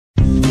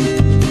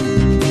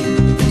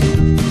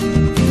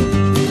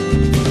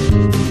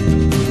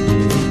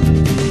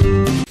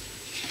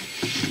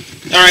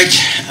Alright,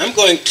 I'm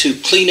going to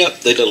clean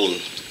up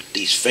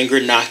these finger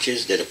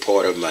notches that are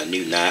part of my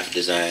new knife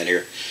design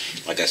here.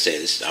 Like I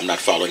said, I'm not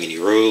following any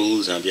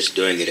rules. I'm just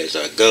doing it as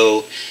I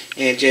go.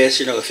 And just,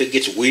 if it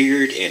gets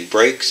weird and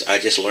breaks, I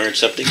just learned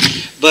something.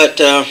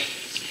 But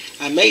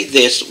I made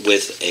this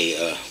with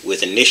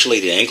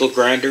initially the angle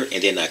grinder,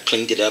 and then I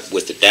cleaned it up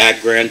with the die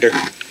grinder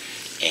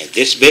and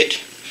this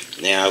bit.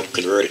 Now I've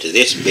converted to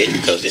this bit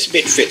because this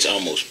bit fits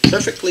almost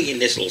perfectly in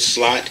this little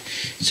slot,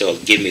 so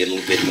it'll give me a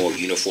little bit more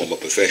uniform or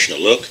professional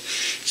look.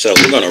 So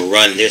we're going to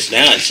run this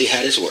now and see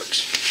how this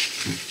works.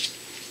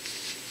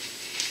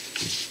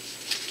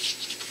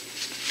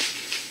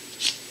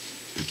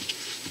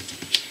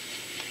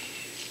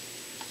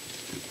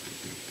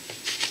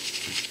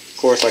 Of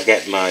course, I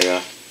got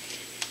my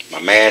my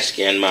mask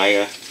and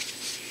my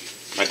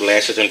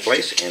glasses in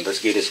place, and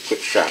let's give this a quick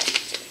shot.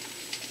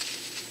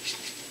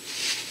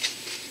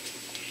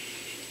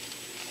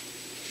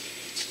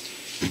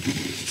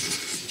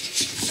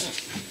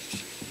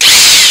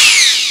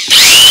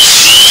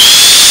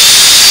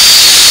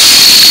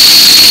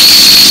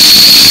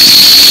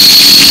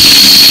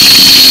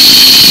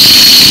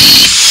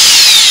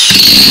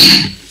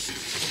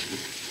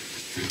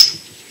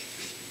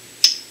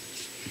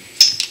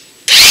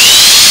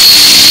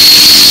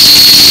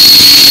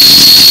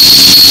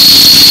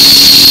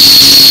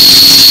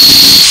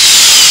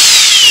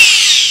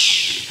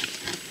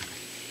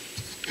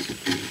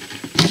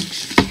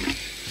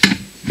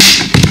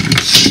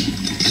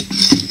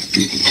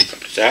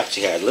 Out,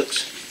 see how it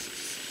looks.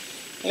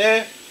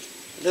 Yeah,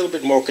 a little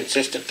bit more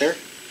consistent there.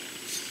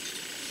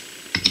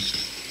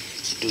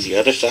 Do the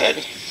other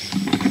side.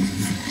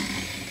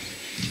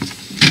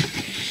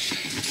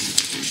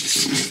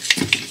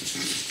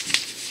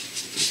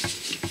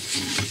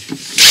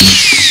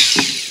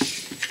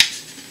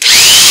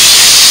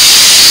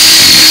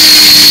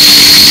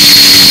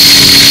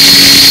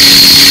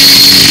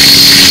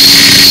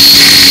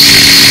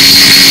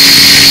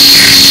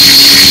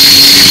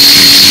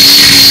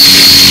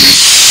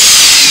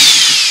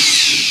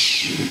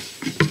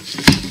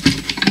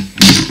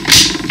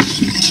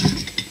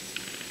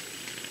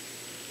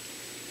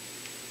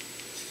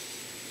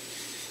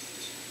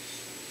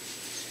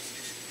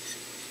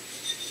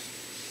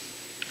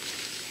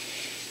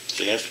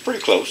 See, that's pretty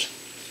close.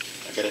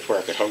 I got it where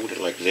I could hold it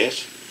like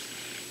this.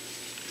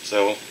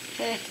 So,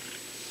 okay.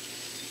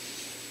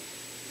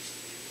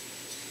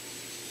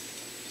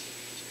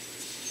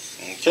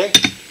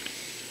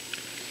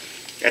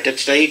 At that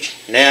stage,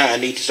 now I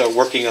need to start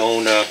working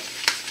on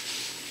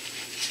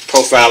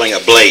profiling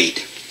a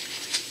blade.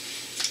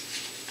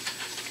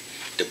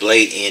 The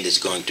blade end is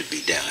going to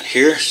be down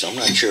here, so I'm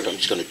not sure if I'm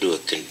just going to do a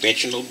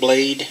conventional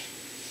blade.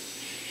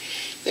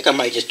 I think I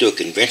might just do a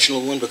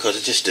conventional one because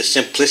it's just the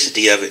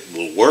simplicity of it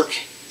will work,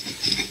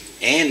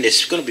 and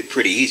it's going to be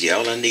pretty easy.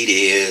 All I need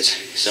is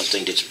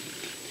something that's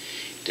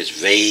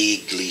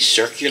vaguely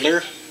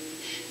circular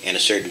and a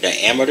certain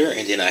diameter,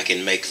 and then I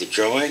can make the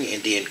drawing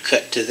and then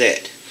cut to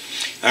that.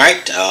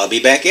 Alright, I'll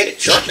be back at it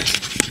shortly.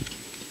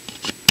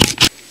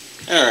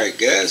 Alright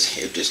guys,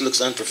 if this looks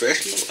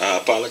unprofessional, I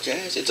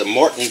apologize. It's a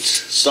Morton's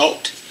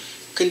salt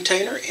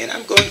container, and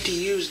I'm going to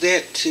use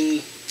that to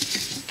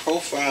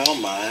profile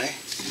my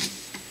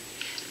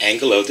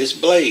angle of this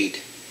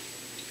blade.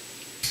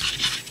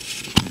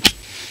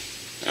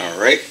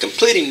 Alright,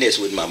 completing this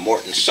with my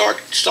Morton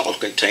salt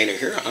container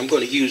here, I'm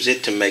going to use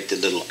it to make the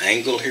little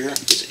angle here.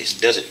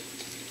 It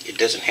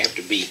doesn't have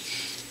to be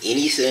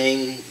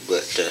anything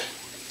but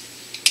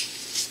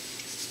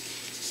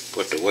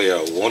the way I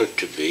want it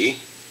to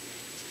be.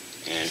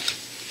 And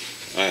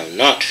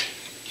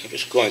I'm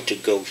just going to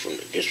go from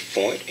this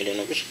point, and then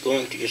I'm just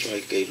going to just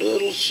make a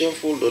little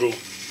simple little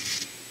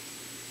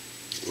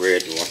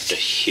red mark to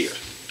here.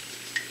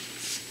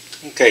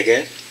 Okay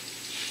guys.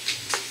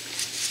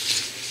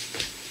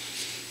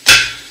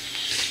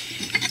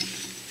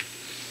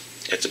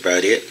 That's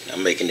about it.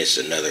 I'm making this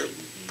another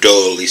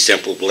dully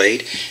simple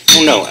blade.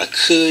 Oh no, I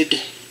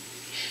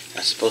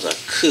suppose I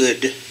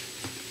could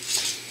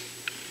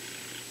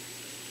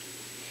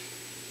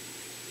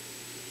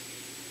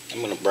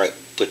I'm going to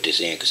put this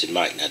in because it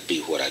might not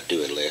be what I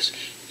do unless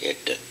I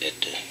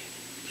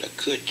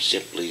could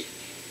simply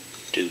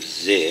do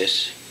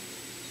this.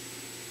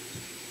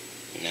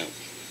 No,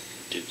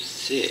 do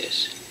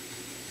this.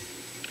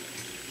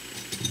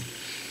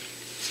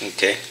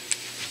 Okay.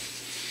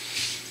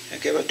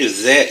 Okay, if I do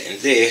that and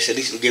this, at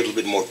least it'll give a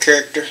little bit more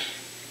character.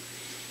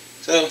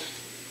 So,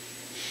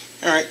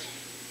 alright.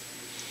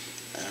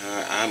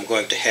 I'm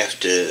going to have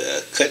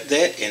to cut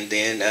that and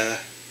then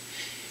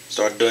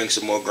start doing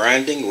some more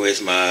grinding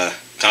with my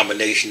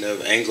combination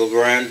of angle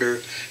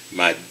grinder,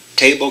 my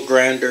table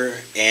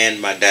grinder, and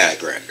my die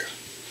grinder.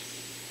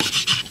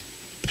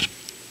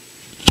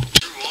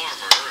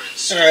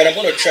 Alright, I'm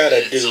going to try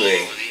to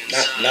do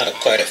not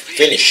quite a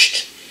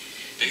finished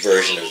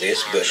version of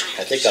this, but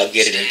I think I'll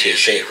get it into a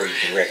shape where you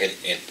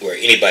can where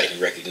anybody can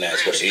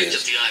recognize what it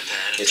is.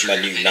 It's my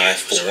new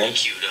knife form.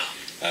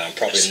 I'm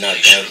probably not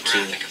going to,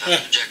 I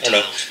don't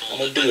know, I'm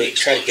going to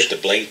try to get the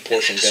blade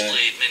portion done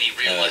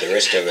The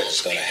rest of it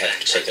is going to have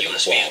to take a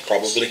little while,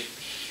 probably.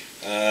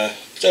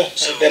 So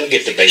that'll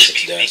get the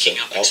basics done. So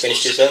I'll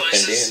finish this up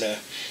and then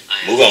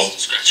move on.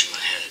 Scratching my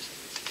head.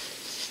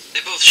 They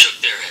both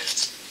shook their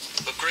heads,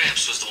 but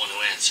Gramps was the one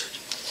who answered.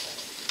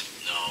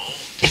 No,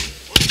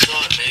 we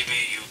thought maybe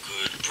you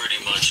could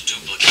pretty much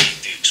duplicate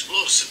the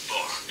explosive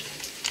part.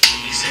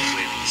 He said,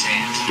 waving his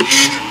hands in the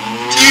air.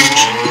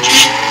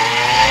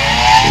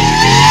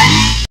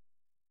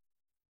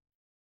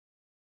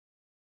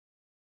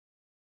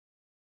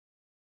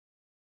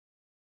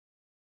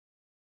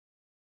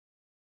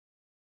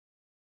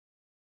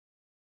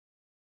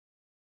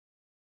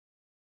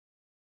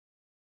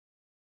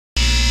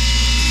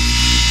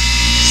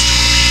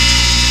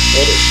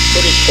 Well, it's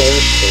pretty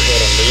close to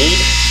what I need.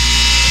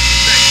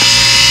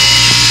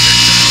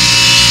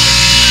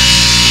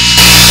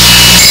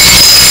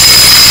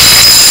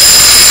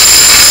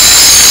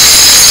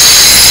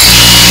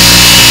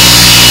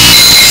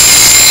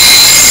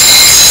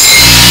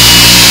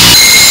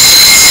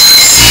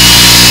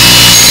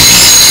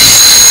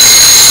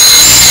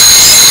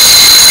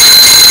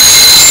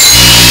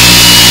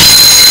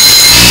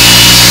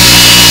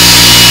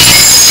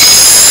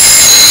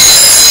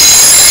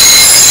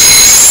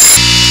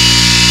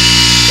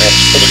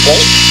 Pretty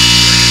close.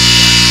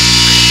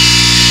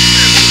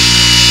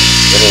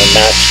 Little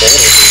nice thing.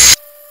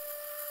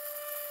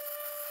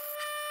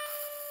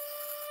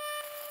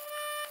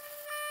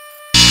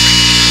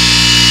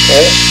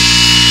 Okay.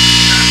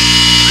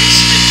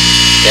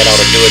 That ought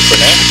to do it for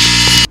now.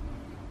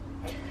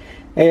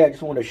 Hey, I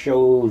just want to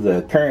show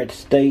the current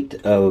state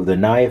of the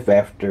knife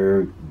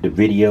after the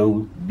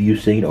video you've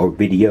seen, or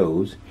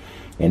videos.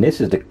 And this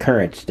is the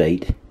current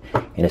state.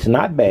 And it's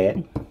not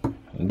bad.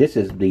 This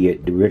is the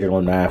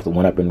original knife, the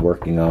one I've been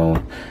working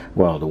on.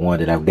 Well, the one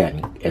that I've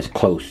gotten as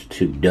close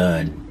to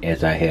done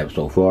as I have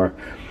so far.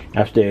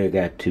 I've still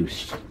got to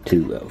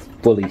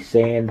fully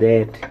sand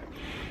that.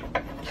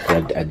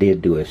 I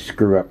did do a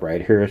screw up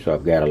right here, so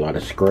I've got a lot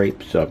of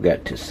scrapes. So I've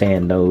got to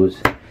sand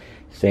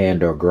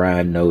or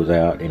grind those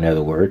out, in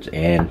other words.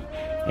 And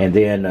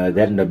then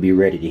that'll be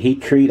ready to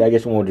heat treat. I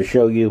just wanted to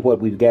show you what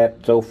we've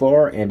got so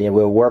far, and then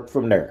we'll work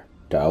from there.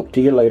 Talk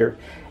to you later,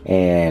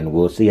 and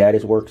we'll see how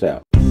this works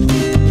out.